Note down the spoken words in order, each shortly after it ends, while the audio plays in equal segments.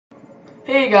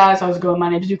Hey guys, how's it going? My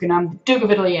name is Duke and I'm the Duke of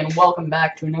Italy and welcome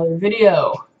back to another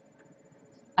video.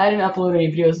 I didn't upload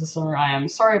any videos this summer. I am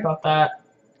sorry about that.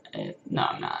 No,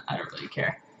 I'm not. I don't really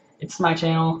care. It's my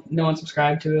channel. No one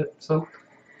subscribed to it, so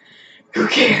who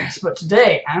cares? But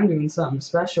today, I'm doing something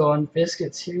special and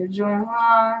Biscuit's here to join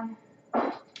along.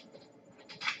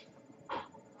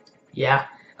 Yeah.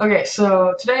 Okay,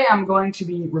 so today I'm going to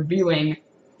be reviewing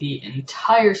the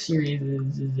entire series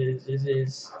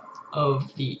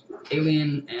of the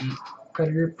Alien and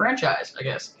Predator franchise, I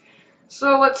guess.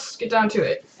 So let's get down to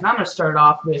it. And I'm going to start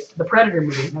off with the Predator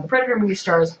movie. Now, the Predator movie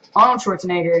stars Arnold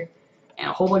Schwarzenegger and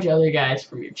a whole bunch of other guys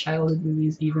from your childhood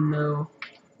movies, even though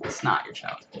it's not your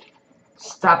childhood.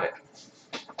 Stop it.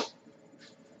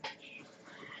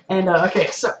 And, okay,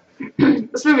 so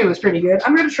this movie was pretty good.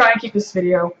 I'm going to try and keep this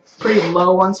video pretty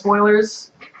low on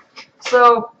spoilers.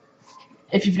 So,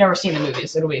 if you've never seen the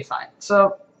movies, it'll be fine.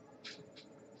 So,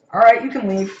 alright, you can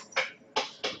leave.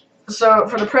 So,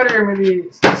 for the Predator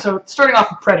movie, so starting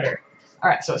off with Predator.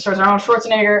 Alright, so it stars Arnold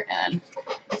Schwarzenegger, and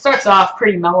it starts off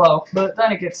pretty mellow, but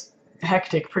then it gets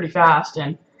hectic pretty fast,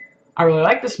 and I really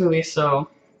like this movie, so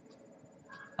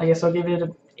I guess I'll give it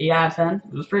an 8 out of 10.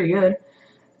 It was pretty good.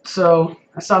 So,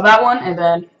 I saw that one, and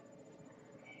then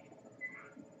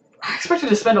I expected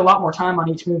to spend a lot more time on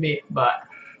each movie, but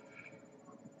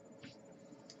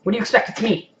what do you expect? It's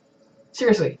me.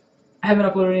 Seriously. I haven't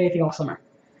uploaded anything all summer.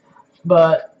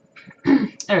 But,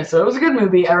 anyway, so it was a good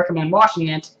movie. I recommend watching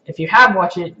it. If you have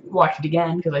watched it, watch it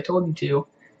again, because I told you to.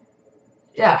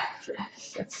 Yeah,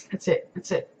 that's it.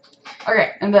 That's it.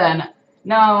 Okay, and then,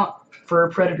 now, for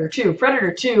Predator 2.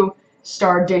 Predator 2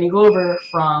 starred Danny Glover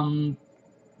from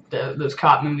those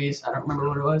cop movies. I don't remember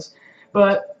what it was.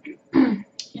 But,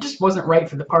 he just wasn't right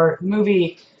for the part. The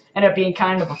movie ended up being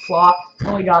kind of a flop. It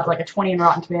only got like a 20 in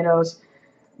Rotten Tomatoes.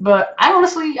 But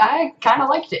I kind of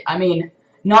liked it. I mean,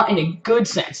 not in a good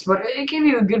sense, but it gave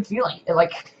you a good feeling.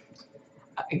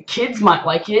 Kids might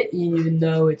like it, even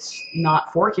though it's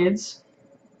not for kids.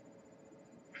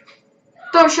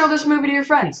 Don't show this movie to your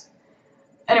friends.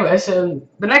 Anyway, so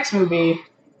the next movie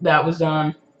that was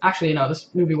done, actually, no,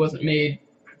 this movie wasn't made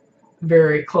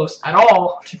very close at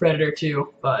all to Predator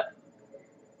 2, but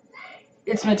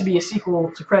it's meant to be a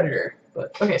sequel to Predator.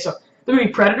 But, okay, so the movie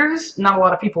Predators, not a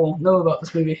lot of people know about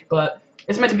this movie, but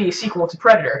it's meant to be a sequel to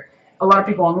Predator. A lot of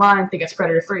people online think it's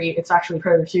Predator 3. It's actually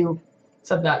Predator 2. It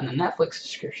said that in the Netflix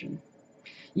description.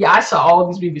 Yeah, I saw all of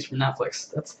these movies from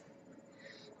Netflix.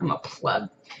 I'm a pleb.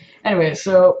 Anyway,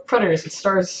 so Predators, it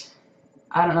stars,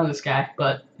 I don't know this guy,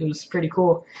 but it was pretty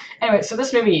cool. Anyway, so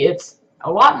this movie, it's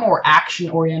a lot more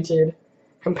action-oriented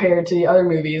compared to the other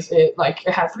movies. It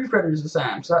had 3 Predators this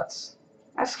time, so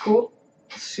that's cool.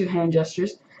 Let's do hand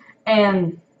gestures.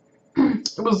 And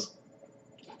it was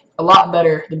a lot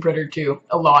better than Predator 2.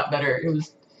 A lot better. It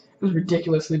was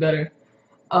ridiculously better.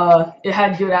 It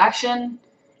had good action.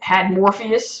 It had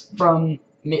Morpheus from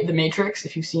The Matrix.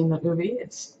 If you've seen that movie,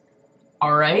 it's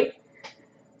alright.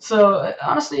 So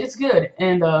honestly, it's good.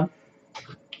 And so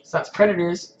that's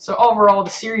Predators. So overall, the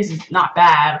series is not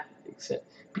bad, except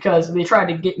because they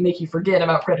tried to make you forget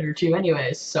about Predator 2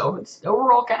 anyways. So it's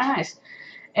overall kind of nice.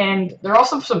 And there are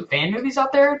also some fan movies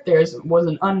out there. There was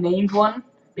an unnamed one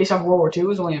based on World War II. It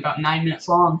was only about 9 minutes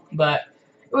long, but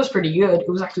it was pretty good. It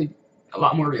was actually a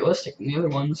lot more realistic than the other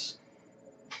ones,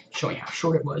 showing how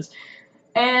short it was.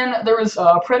 And there was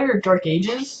Predator Dark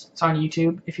Ages. It's on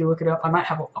YouTube. If you look it up, I'll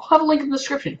have a link in the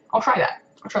description. I'll try that.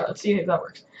 Let's see if that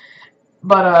works.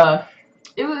 But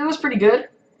it was pretty good.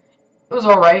 It was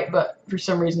alright, but for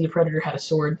some reason the Predator had a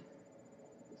sword.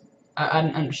 I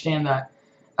didn't understand that.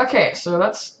 Okay, so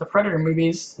that's the Predator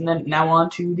movies, and then now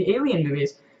on to the Alien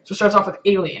movies. So it starts off with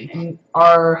Alien, and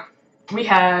we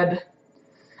had,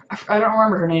 I don't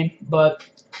remember her name, but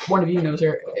one of you knows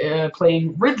her,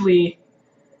 playing Ridley,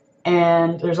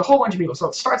 and there's a whole bunch of people. So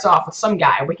it starts off with some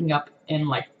guy waking up in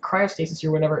like cryostasis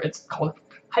or whatever. It's called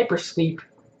hypersleep.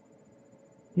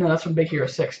 No, that's from Big Hero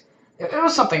 6. It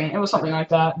was something like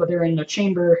that, but they're in a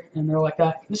chamber, and they're like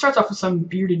that. It starts off with some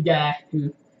bearded guy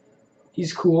who,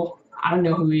 he's cool. I don't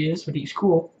know who he is, but he's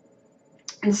cool.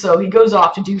 And so he goes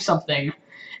off to do something,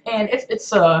 and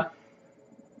the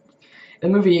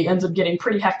movie ends up getting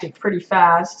pretty hectic pretty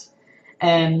fast,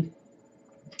 and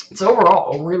it's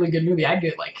overall a really good movie. I'd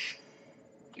give it like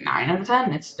 9 out of 10.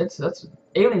 That's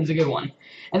Alien's a good one.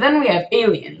 And then we have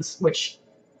Aliens, which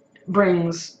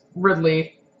brings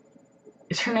Ridley.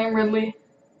 Is her name Ridley?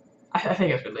 I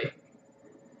think it's Ridley.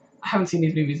 I haven't seen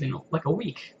these movies in like a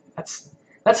week. That's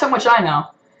how much I know.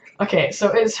 Okay, so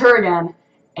it's her again,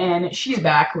 and she's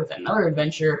back with another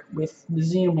adventure with the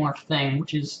xenomorph thing,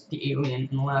 which is the alien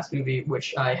in the last movie,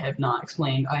 which I have not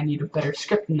explained. I need a better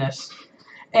script than this.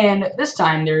 And this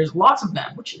time there's lots of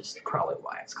them, which is probably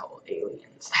why it's called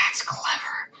Aliens. That's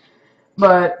clever.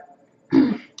 But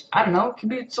I don't know, it could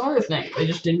be some other thing. They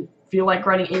just didn't feel like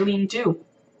writing Alien 2.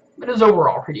 But it was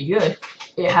overall pretty good.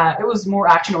 It was more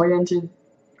action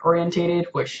orientated,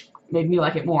 which made me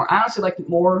like it more. I honestly liked it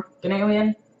more than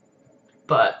Alien,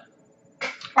 but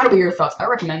what are your thoughts? I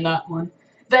recommend that one.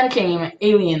 Then came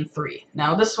Alien 3.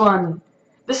 Now this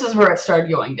is where it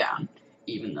started going down,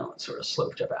 even though it sort of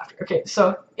sloped up after. Okay,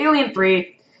 so Alien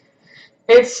 3,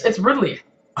 it's Ridley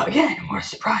again. What a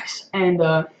surprise! And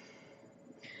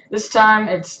this time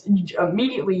it's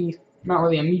immediately, not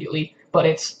really immediately, but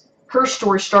it's her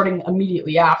story starting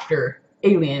immediately after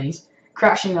Aliens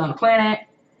crashing on the planet,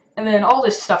 and then all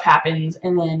this stuff happens,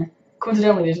 and then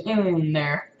coincidentally there's an alien in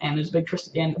there, and there's a big twist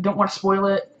at the end. I don't want to spoil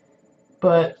it,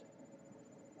 but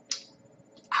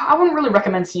I wouldn't really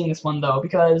recommend seeing this one though,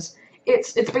 because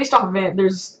it's based off of it.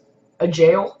 There's a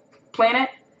jail planet,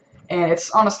 and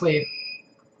it's honestly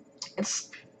it's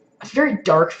a very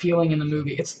dark feeling in the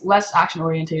movie. It's less action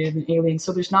oriented than Aliens,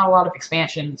 so there's not a lot of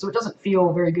expansion, so it doesn't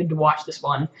feel very good to watch this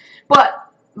one.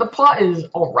 But the plot is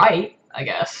alright, I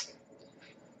guess.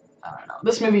 I don't know.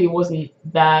 This movie wasn't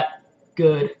that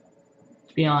good,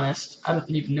 to be honest. I don't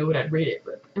even know what I'd rate it,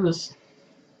 but it was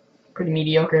pretty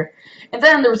mediocre. And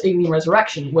then there was Alien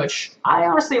Resurrection, which I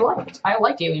honestly liked. I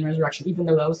liked Alien Resurrection, even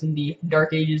though that was in the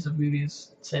dark ages of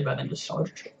movies said by the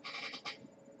nostalgia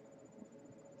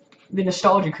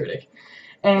critic.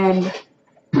 And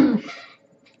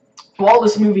while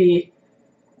this movie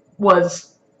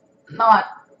was not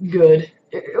good,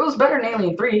 it was better than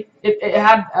Alien 3. It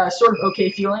had a sort of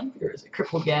okay feeling. There was a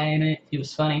crippled guy in it. He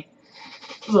was funny.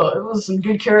 So it was some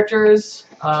good characters.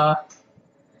 I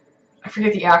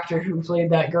forget the actor who played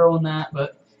that girl in that,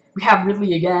 but we have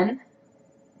Ridley again.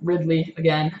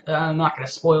 I'm not going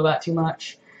to spoil that too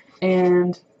much.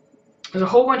 And there's a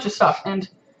whole bunch of stuff. And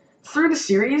through the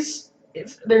series,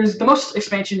 there's the most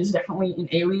expansion is definitely in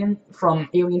Alien, from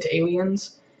Alien to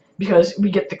Aliens, because we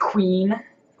get the Queen,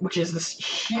 which is this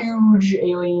huge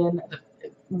alien.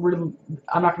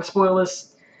 I'm not going to spoil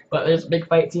this, but there's a big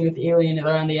fight scene with the alien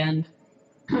around the end.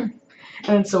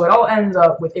 And so it all ends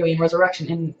up with Alien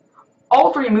Resurrection. And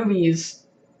all three movies,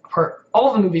 or all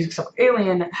of the movies except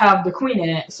Alien, have the Queen in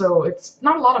it, so it's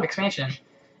not a lot of expansion.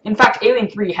 In fact, Alien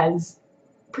 3 has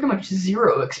pretty much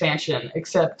zero expansion,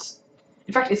 except,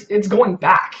 in fact, it's going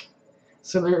back.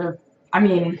 So they're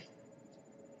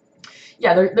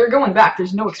going back.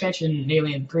 There's no expansion in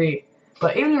Alien 3.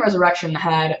 But Alien Resurrection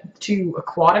had two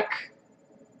aquatic,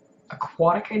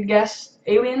 I guess,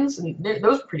 aliens, and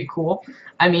those are pretty cool.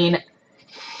 I mean,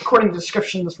 according to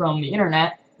descriptions from the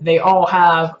internet, they could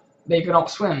all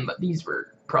swim, but these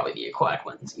were probably the aquatic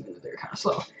ones, even though they're kind of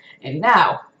slow. And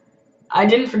now, I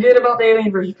didn't forget about the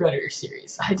Alien vs. Predator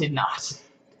series. I did not.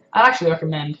 I'd actually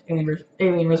recommend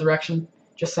Alien Resurrection.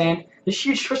 Just saying. The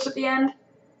huge twist at the end,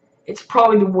 it's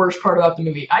probably the worst part about the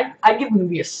movie. I'd give the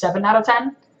movie a 7 out of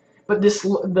 10, but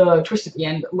the twist at the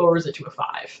end lowers it to a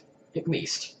 5, at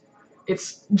least.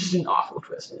 It's just an awful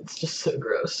twist. It's just so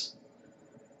gross.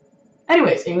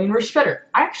 Anyways, Alien vs. Predator.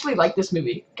 I actually like this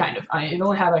movie, kind of. It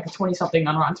only had like a 20-something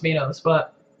on Rotten Tomatoes,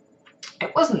 but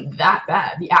it wasn't that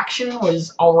bad. The action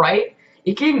was alright.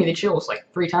 It gave me the chills like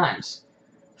 3 times.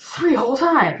 3 whole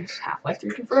times! Half-Life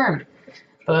 3 confirmed.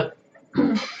 But,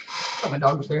 oh, my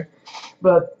dog was there.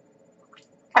 But,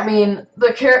 I mean,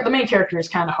 the main character is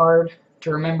kind of hard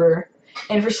to remember.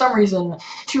 And for some reason,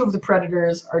 2 of the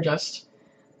Predators are just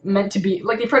meant to be,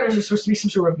 like, the Predators are supposed to be some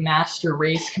sort of master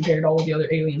race compared to all the other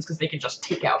aliens, because they can just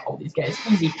take out all these guys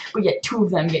easy, but yet 2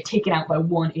 of them get taken out by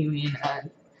 1 alien,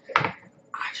 and I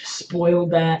just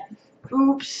spoiled that.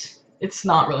 Oops. It's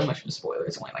not really much of a spoiler,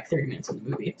 it's only like 30 minutes of the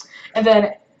movie. And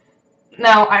then,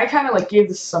 now, I kind of, like, gave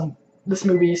this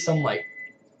movie some, like,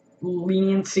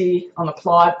 leniency on the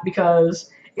plot,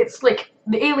 because it's, like,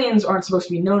 the aliens aren't supposed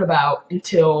to be known about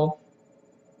until,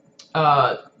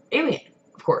 Alien,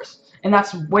 of course. And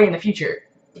that's way in the future.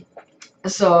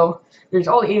 So, there's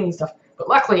all the alien stuff. But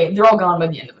luckily, they're all gone by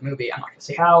the end of the movie. I'm not going to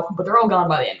say how, but they're all gone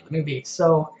by the end of the movie.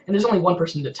 So, and there's only one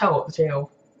person to tell the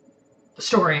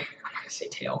story. I'm not going to say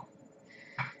tale.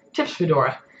 Tips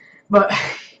Fedora. But,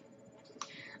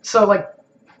 so, like,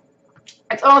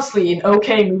 it's honestly an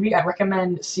okay movie. I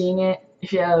recommend seeing it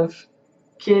if you have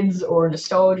kids or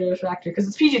nostalgia factor, because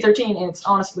it's PG-13 and it's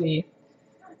honestly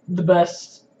the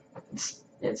best.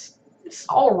 It's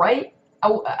alright.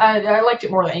 I liked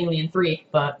it more than Alien 3,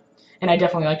 and I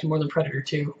definitely liked it more than Predator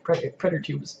 2. Predator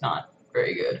 2 was not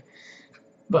very good,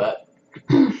 but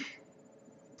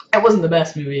it wasn't the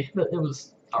best movie, but it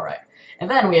was alright. And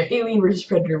then we have Alien vs.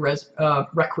 Predator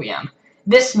Requiem.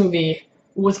 This movie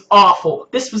was awful.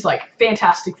 This was like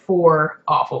Fantastic Four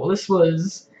awful. This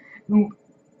was...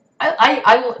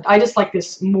 I just like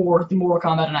this more than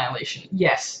Mortal Kombat Annihilation.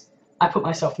 Yes, I put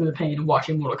myself through the pain of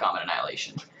watching Mortal Kombat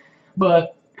Annihilation.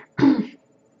 But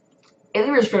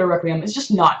Alien vs. Predator Requiem is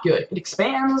just not good. It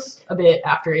expands a bit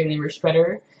after Alien vs.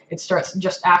 Predator. It starts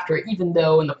just after it, even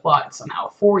though in the plot it's somehow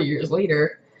 4 years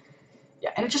later.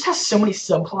 Yeah, and it just has so many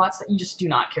subplots that you just do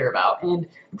not care about. And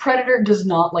Predator does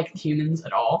not like the humans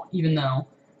at all, even though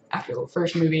after the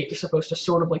first movie you're supposed to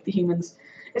sort of like the humans.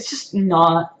 It's just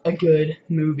not a good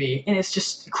movie, and it's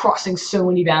just crossing so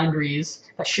many boundaries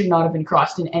that should not have been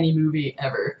crossed in any movie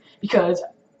ever. Because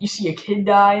you see a kid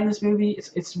die in this movie,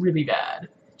 it's really bad.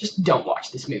 Just don't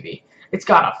watch this movie. It's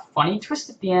got a funny twist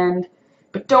at the end,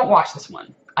 but don't watch this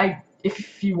one.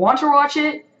 If you want to watch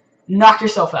it, knock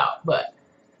yourself out, but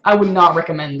I would not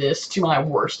recommend this to my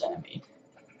worst enemy.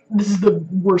 This is the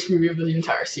worst movie of the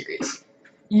entire series.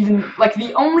 Even, like,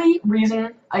 the only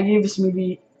reason I give this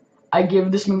movie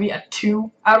a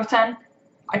 2 out of 10,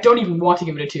 I don't even want to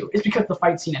give it a 2, is because the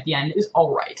fight scene at the end is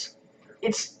alright.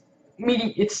 It's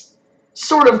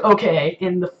sort of okay,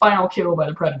 and the final kill by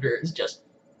the Predator is just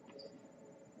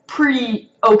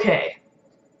pretty okay.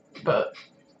 But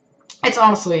it's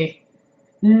honestly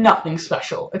nothing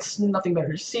special. It's nothing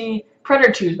better to see.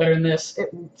 Predator 2 is better than this.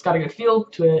 It's got a good feel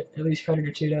to it, at least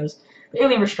Predator 2 does. But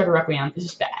Alien vs. Predator Requiem is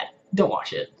just bad. Don't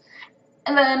watch it.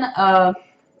 And then, so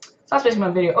that's basically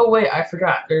my video. Oh wait, I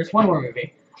forgot. There's one more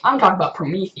movie. I'm talking about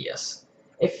Prometheus.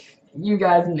 If you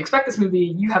guys didn't expect this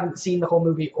movie, you haven't seen the whole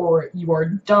movie, or you are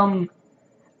dumb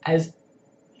as...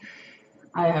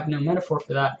 I have no metaphor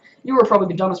for that. You were probably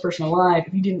the dumbest person alive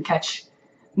if you didn't catch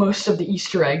most of the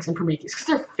Easter eggs in Prometheus, because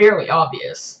they're fairly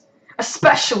obvious.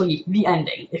 Especially the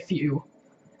ending, if you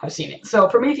have seen it. So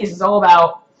Prometheus is all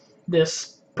about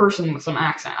this person with some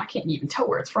accent. I can't even tell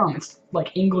where it's from. It's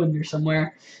like England or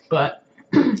somewhere. But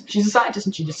she's a scientist,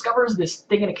 and she discovers this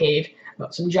thing in a cave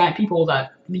about some giant people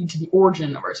that lead to the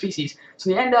origin of our species. So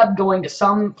they end up going to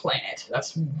some planet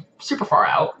that's super far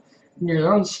out, near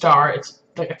their own star. It's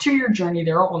like a 2-year journey.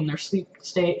 They're all in their sleep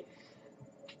state.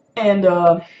 And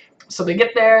so they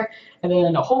get there, and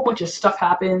then a whole bunch of stuff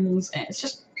happens, and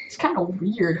it's kind of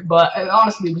weird, but it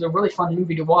honestly was a really fun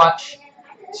movie to watch.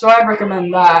 So I'd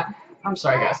recommend that. I'm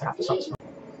sorry guys, I have to stop this.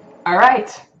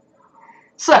 Alright.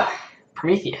 So,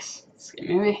 Prometheus. It's a good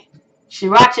movie. You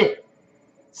should watch it.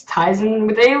 It ties in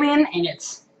with Alien, and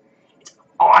it's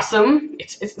awesome.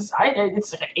 It's like an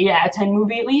 8 out of 10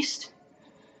 movie at least.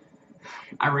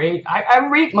 I rate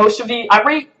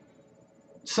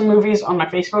some movies on my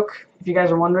Facebook, if you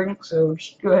guys are wondering. So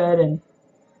just go ahead and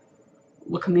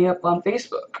look me up on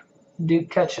Facebook. Duke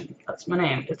Ketchum. That's my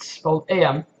name. It's spelled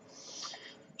A-M.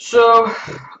 So,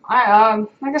 I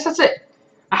guess that's it.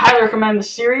 I highly recommend this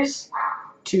series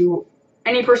to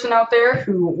any person out there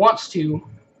who wants to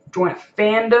join a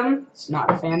fandom. It's not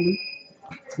a fandom.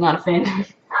 It's not a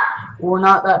fandom. We're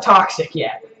not that toxic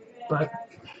yet. But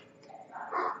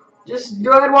just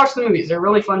go ahead and watch the movies. They're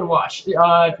really fun to watch.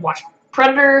 Watch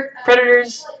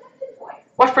Predators.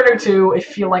 Watch Predator 2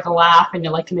 if you like a laugh and you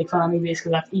like to make fun of movies,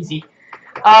 because that's easy.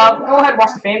 Go ahead and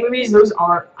watch the fan movies. Those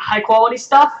are high quality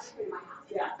stuff.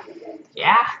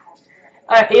 Yeah.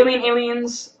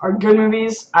 Aliens are good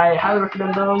movies. I highly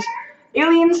recommend those.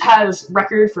 Aliens has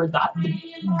record for the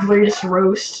greatest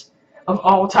roast of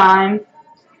all time.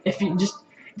 If you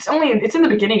it's in the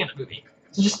beginning of the movie.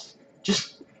 So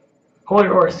just hold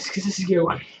your horses, because this is a good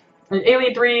one. And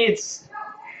Alien 3,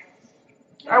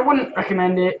 I wouldn't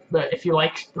recommend it, but if you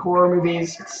like horror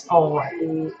movies, it's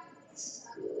alright.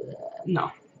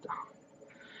 No.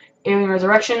 Alien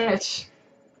Resurrection,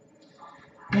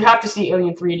 you have to see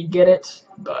Alien 3 to get it,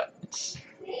 but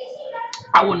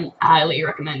I wouldn't highly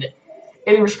recommend it.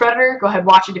 Alien vs. Predator, go ahead,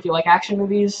 watch it if you like action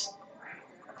movies.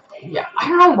 Yeah, I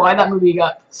don't know why that movie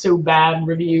got so bad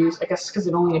reviews. I guess because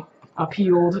it only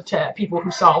appealed to people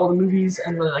who saw all the movies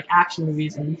and really like action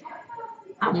movies, and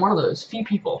I'm one of those few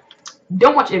people.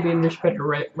 Don't watch Alien vs.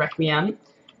 Predator Requiem.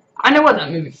 I know why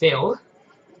that movie failed.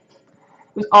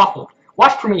 It was awful.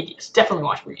 Watch Prometheus. Definitely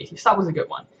watch Prometheus. That was a good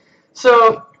one.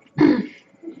 So,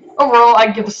 overall,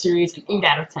 I'd give the series an 8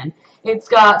 out of 10. It's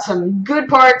got some good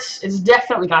parts. It's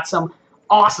definitely got some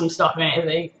awesome stuff in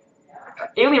it.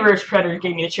 Alien vs. Predator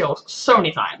gave me the chills so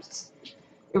many times.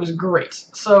 It was great.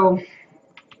 So,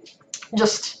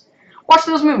 just watch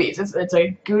those movies. It's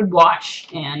a good watch,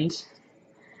 and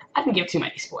I didn't give too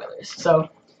many spoilers. So,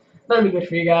 that'll be good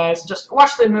for you guys. Just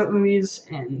watch the movies,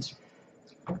 and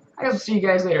I guess I'll see you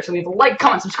guys later. So leave a like,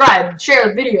 comment, subscribe, share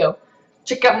the video,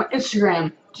 check out my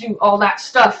Instagram, do all that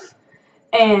stuff,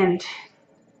 and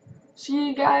see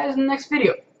you guys in the next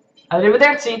video.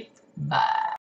 Arrivederci. Bye.